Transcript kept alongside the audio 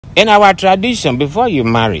In our tradition, before you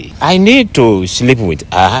marry, I need to sleep with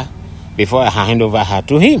her before I hand over her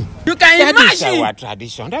to him. You can imagine. That is our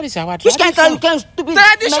tradition. That is our tradition. Which kind of stupid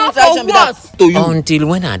tradition for what? To you. Until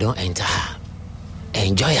when I don't enter her,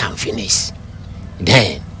 enjoy and finish.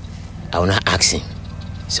 Then I will not ask him.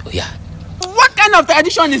 So yeah. What kind of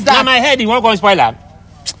tradition is that? Now my head, he won't go spoil her.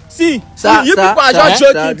 See, Sir, you sir, people are sir, just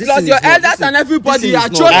sir, joking. this Plus thing your is not- elders this and thing- everybody this thing are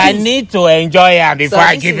is not joking. I need to enjoy her before Sir,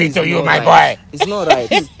 I this give thing it to is you, not my right. boy. It's not right.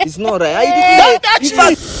 It's not right. Don't touch In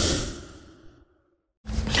fact,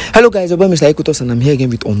 hello guys, your boy Mr. Ekutos, and I'm here again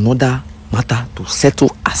with another matter to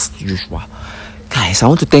settle as usual. Guys, I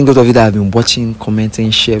want to thank those of you that have been watching,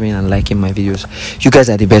 commenting, sharing, and liking my videos. You guys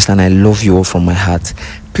are the best, and I love you all from my heart.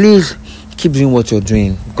 Please keep doing what you're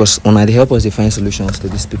doing, because they help us to find solutions to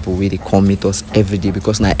these people where they come meet us every day.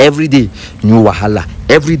 Because now every day new wahala,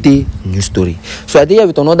 every day new story. So I did here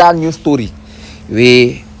with another new story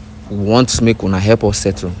we want to make una help us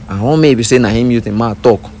settle. And one maybe say na him youth man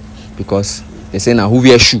talk, because they say na who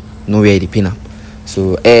wear shoe, no wear the pin up.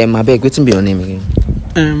 So I beg, wetin be your name again?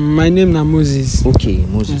 My name is Moses. Okay,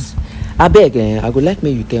 Moses. I beg, I would like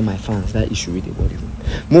me you tell my fans that issue with the body room.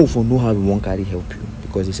 More for know how we won't carry help you,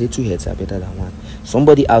 because they say two heads are better than one.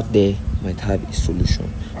 Somebody out there might have a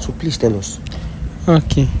solution. So please tell us.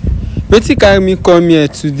 Okay. Wetin carry me come here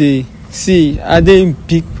today? See, I dey in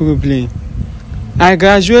big problem. I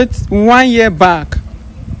graduate 1 year back.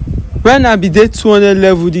 When I be dey 200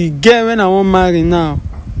 level, the girl when I wan marry now,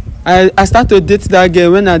 I start to date that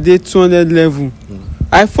girl when I dey 200 level.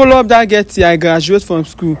 I follow up that girl till I graduate from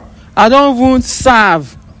school. I don even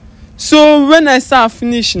serve. So when I serve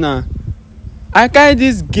finish now, I carry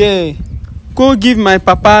this girl go give my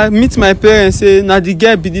papa, meet my parents, say na the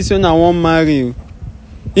girl be this one I wan marry.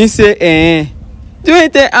 He say the way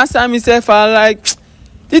they answer me sef, I like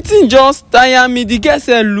the thing just tire me. The girl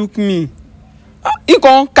say look me. He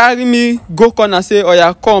come carry me go corner, say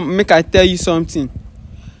oya come make I tell you something.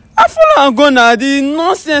 I follow am go na. The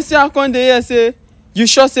nonsense say I come dey hear say you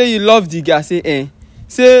sure say you love the girl? Say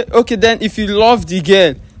say okay, then if you love the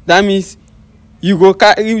girl, that means you go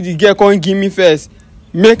carry the girl come give me first,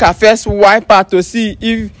 make her first wipe her to see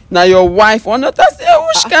if na your wife or not. I say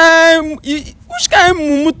which kind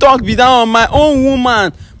mumu talk be that on my own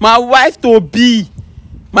woman, my wife to be?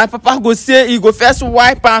 My papa go say he go first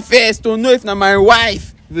wipe her first to know if na my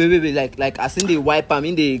wife. Wait, like as in they wipe am,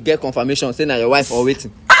 in they get confirmation say na your wife or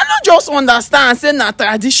waiting. I no just understand say na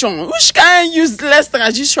tradition. Which kind useless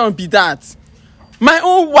tradition be that? My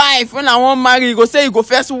own wife when I wan marry, he go say he go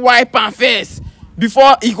first wipe am first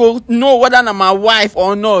before he go know whether na my wife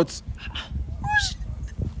or not.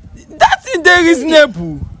 That thing dey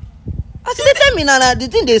reasonable. As they tell me now, the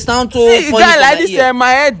thing they sound so See, funny. guy like this,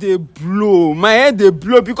 my head dey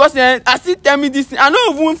blow because as he tell me this thing, I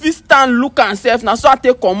no even fit stand look am sef. Na so I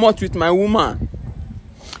take comot with my woman.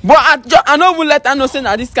 But I no even let her know say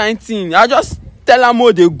na this kind thing. I just tell am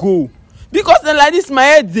how dey go. Because then like this, my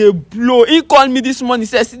head dey blow. He call me this morning,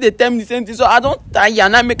 say still dey tell me the same thing. So I don tire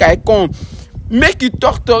now, make I come. Make you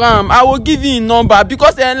talk to am. I will give you him number.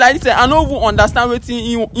 Because like this, I no even understand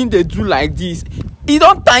wetin he dey do like this. He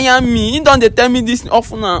don tire me. He don dey tell me this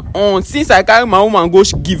off and on since I carry my woman go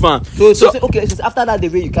give am. So say, okay, since after that the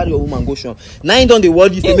way you carry your woman go show, now he don dey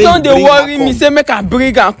worry you. He don dey worry me, say make I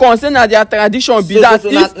bring am come. Say na their tradition be that. So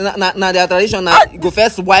na their tradition. Na go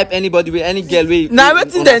first wipe anybody with any girl wey. Na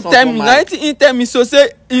wetin dem tell me. Na wetin he tell me. So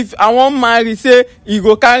say if I wan marry, say I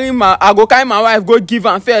go carry my wife go give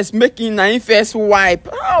am first, make him na him first wipe.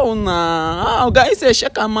 How na? How guy say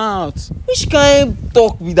check am out? Which kind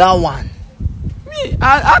talk be that one?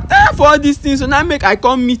 I tire for all these things, so now make I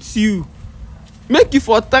come meet you, make you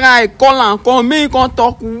for try call and come, make you come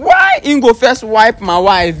talk why him go first wipe my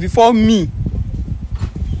wife before me.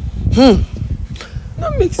 No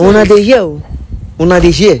make sense. Una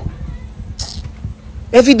dey hear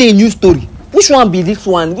every day new story. Which one be this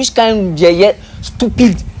one? Which kind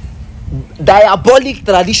stupid diabolic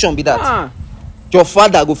tradition be that? Your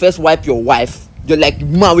father go first wipe your wife. You're like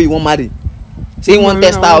man wey you wan marry. Say you wan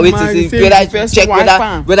test her waiting, say whether check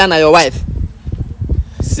whether na your wife.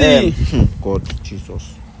 See, God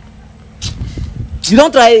Jesus. You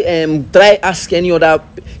don't try ask any other.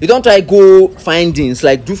 You don't try go findings,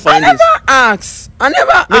 like do findings. I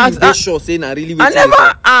never ask. Make sure say na really. I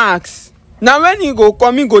never ask. Now when he go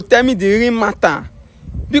come, he go tell me the real matter.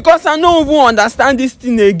 Because I no even understand this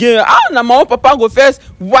thing again. How na my own papa go first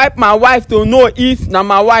wipe my wife to know if na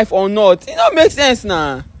my wife or not? It don't make sense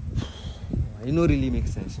now. It no really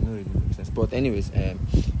makes sense. But anyways,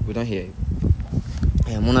 we don't hear you.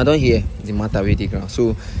 Una don't hear the matter with the ground.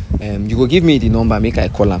 So you go give me the number, make I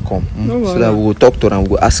call and come. So that we will talk to them, we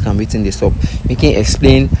will ask them waiting this up. Make him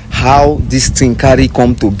explain how this thing carry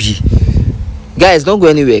come to be. Guys, don't go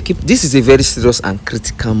anywhere. This is a very serious and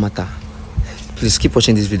critical matter. Please keep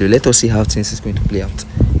watching this video. Let us see how things is going to play out.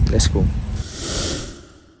 Let's go.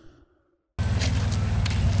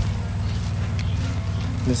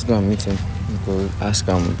 Let's go and meet him. Go ask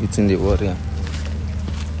him within the warrior.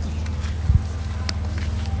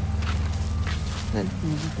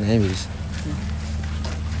 Name is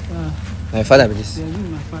my father.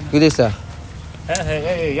 Good day, sir.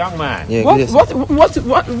 Hey, young man. Yeah, what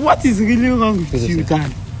is really wrong with you,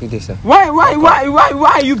 Dad? Good day, sir. Why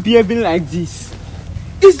are you behaving like this?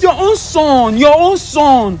 It's your own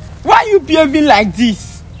son, Why are you behaving like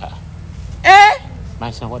this?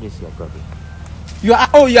 My son, what is your problem? You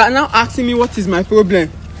are now asking me what is my problem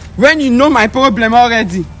when you know my problem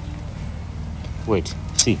already. Wait,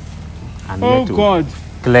 see. I'm here to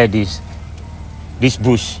clear this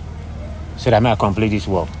bush so that I may complete this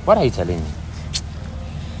work. What are you telling me?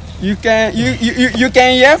 You can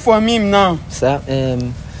hear from him now. Sir,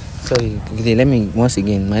 sorry, let me once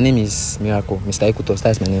again. My name is Miracle, Mr. Ikutos.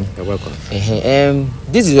 That's my name. You're welcome.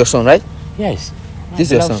 This is your son, right? Yes.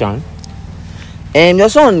 This is your son. Your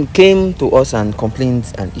son came to us and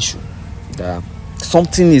complained an issue that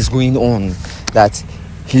something is going on that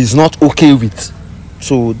he's not okay with.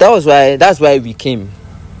 So that's why we came.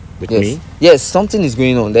 With me? Yes, something is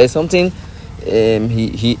going on. There is something.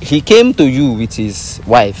 He came to you with his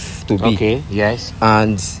wife to be. Okay. Yes.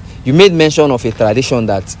 And you made mention of a tradition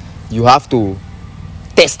that you have to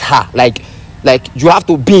test her, like you have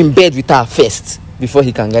to be in bed with her first before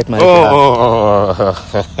he can get married.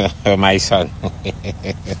 My son.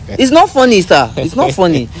 It's not funny, sir. It's not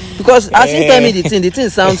funny because as you tell me the thing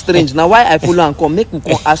sounds strange. Now why I follow and come make me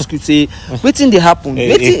come ask you, say wetin dey happen?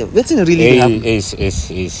 Wetin really happen?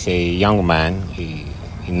 He's a young man. He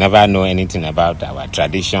never know anything about our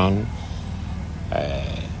tradition.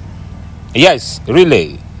 Yes,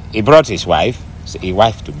 really, he brought his wife, a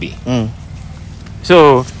wife to be.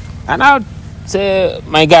 So, and I'll say,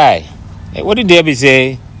 my guy, what did Debbie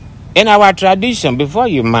say? In our tradition, before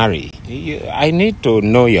you marry, I need to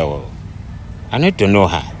know her.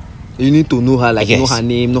 You need to know her, like know her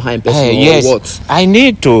name, know her in person, yes. or what? I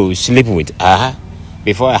need to sleep with her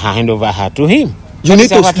before I hand over her to him. You need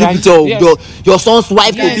to sleep with your son's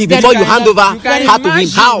wife to be before you hand over her to him.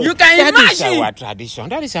 How? You can imagine. That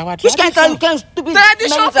is our tradition. Which kind of stupid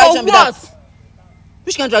tradition for what?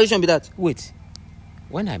 Which kind of tradition be that? Wait.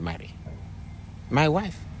 When I marry, my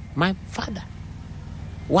wife, my father,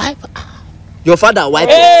 wife. Your father, wife.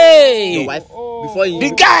 Hey! Your wife before you.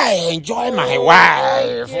 The guy enjoy my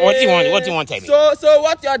wife. Yeah. What do you want to tell me? So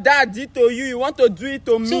what your dad did to you want to do it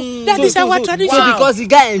to me. That is our tradition. So because the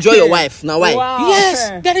guy enjoy your wife, now why? Wow.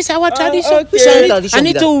 Yes, that is our tradition. Okay. I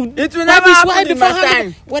need to. It will never happen in my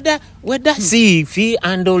time. Whether see if he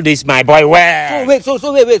handle this my boy well. Wait.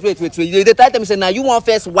 They tell them say now you want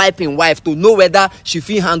first wife to know whether she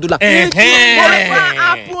feel handle her. It will never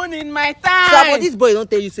happen in my time. Sir, but this boy don't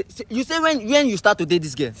tell you. You say when you start to date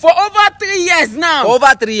this girl? For over 3 years now. For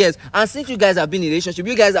over 3 years, and since you guys have been in a relationship,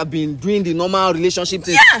 you guys have been doing the normal relationship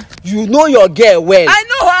thing. Yeah. You know your girl well. I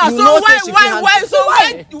know her.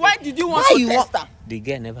 Why did you want to test her? The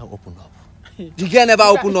girl never opened up. The girl never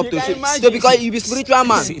opened up to you. So because you be spiritual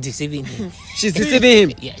man. She's deceiving him. She's deceiving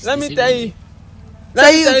him. Yes. Let me tell you.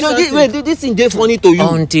 Wait, this thing is funny to you.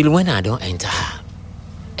 Until when I don't enter her,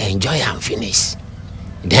 enjoy and finish.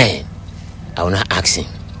 Then I will not ask him.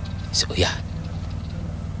 So yeah.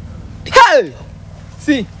 Hey!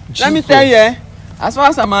 See, let me tell you, as far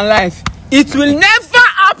as I'm alive, it will never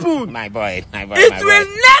happen. My boy. It will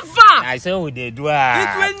never. I say we dey do. It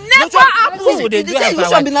will never happen.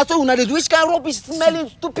 Which kind of rubbish, smelling,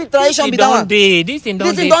 stupid tradition be that one? This thing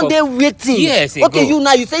don't dey waiting. Yes. Okay, you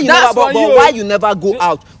say you never, but why you never go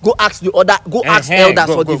out? Go ask the other. Go ask elders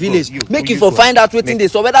for the village. Make you for find out wetin dey.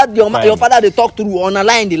 So whether your father dey talk true or na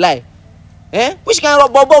lie in the lie. Which kind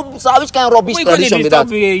of rubbish tradition be that?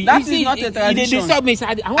 That is not a tradition.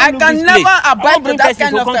 I can never abide by that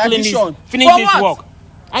kind of tradition. Finish this work.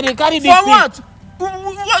 I dey carry this thing. For what?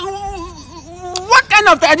 What kind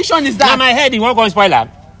of tradition is that? Now my head, you won't go spoil her.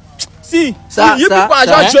 See, Sir, you sir, people are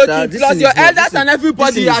sir, just sir, joking. this Plus thing your is not- elders this and thing-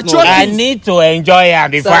 everybody this are thing is joking. not I need to enjoy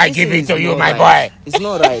it before I this give thing it to is you, not my right. boy. It's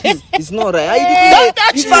not right. It's not right. Don't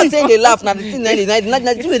touch You start me. saying they laugh now. The thing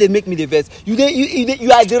the way they make me the verse. You are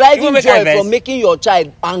You deriving make I joy vex? from making your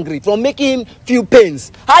child angry, from making him feel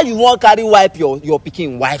pains. How you want carry wipe your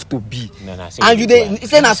picking wife to be? No, so And you they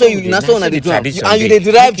say na so you na so na they do am. And you they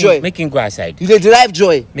derive joy. Make him go outside. You they derive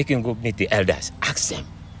joy. Make him go meet the elders. Ask them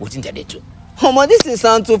what they do. Oh man, this thing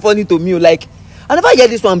sound so funny to me. Like I never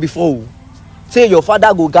heard this one before. Say your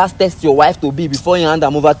father go gas test your wife to be before he hand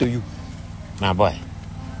them over to you. My boy.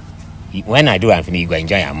 When I do, I'm finna go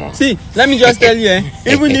enjoy your more. See, let me just tell you,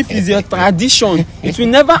 even if it's your tradition, it will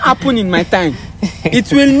never happen in my time.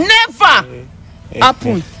 It will never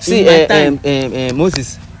happen See, in my time.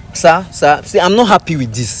 Moses, sir, see, I'm not happy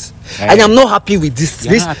with this. Eh. I am not happy with this.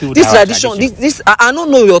 You're This, not happy with this our tradition. tradition. This I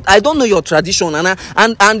don't know your tradition, and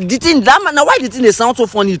the thing that man, now why the thing they sound so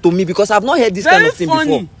funny to me because I've not heard this kind Very of thing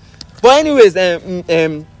funny. before. But anyways,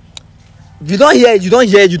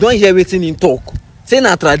 you don't hear waiting in talk. Say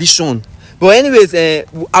na tradition. But anyways,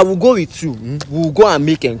 I will go with you. We will go and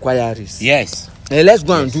make inquiries. Yes. Let's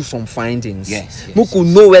go and do some findings. Yes. We could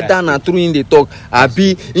know whether na true in the talk.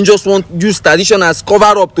 Abi, you just want use tradition as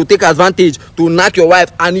cover up to take advantage to knock your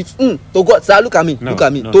wife. And it's to God, sir, look at me. No, Look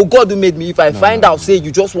at me. no. To God who made me. If I find out, say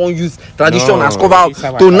you just want use tradition No, as cover up it's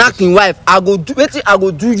our to knock tradition. in wife, I go do wetin I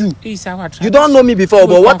go do you. It's our You don't know me before,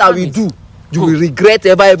 but what I will confirm do, you will regret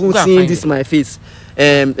ever even Go and seeing find this it. my face.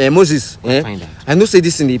 Moses, find out. I know say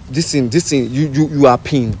this thing you are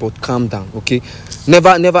pained, but calm down, okay?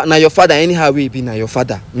 Never now your father anyhow will be now your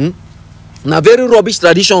father. Now very rubbish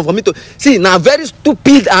tradition for me to see. Now very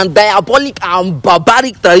stupid and diabolic and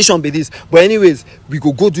barbaric tradition be this. But anyways, we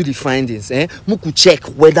go do the findings. We could check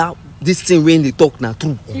whether this thing when they talk now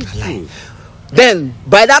true or na lie. Then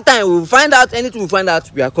by that time we will find out anything we find out.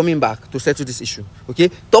 We are coming back to settle this issue. Okay,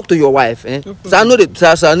 talk to your wife. So I know see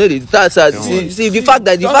the fact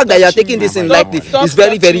that you are taking this in like this is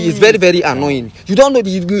very annoying. You don't know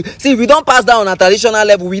see we don't pass down on a traditional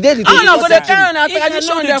level. We did it. I'm not going to carry on our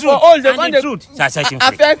tradition there for all the and the truth shall set you free.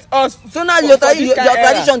 affect us. So now for your this kind of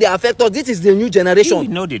era. tradition they affect us. This is the new You will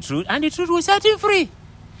generation. know the truth, and the truth will set you free.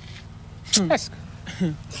 Yes.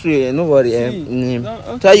 See, no worry.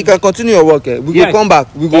 okay. So you can continue your work. We Yes. go come back.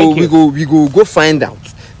 We Thank go find out.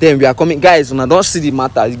 Then we are coming, guys. Una don't see the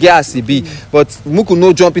matter. Get as it be. But Muku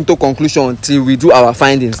no jump into conclusion until we do our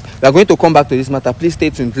findings. We are going to come back to this matter. Please stay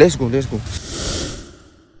tuned. Let's go.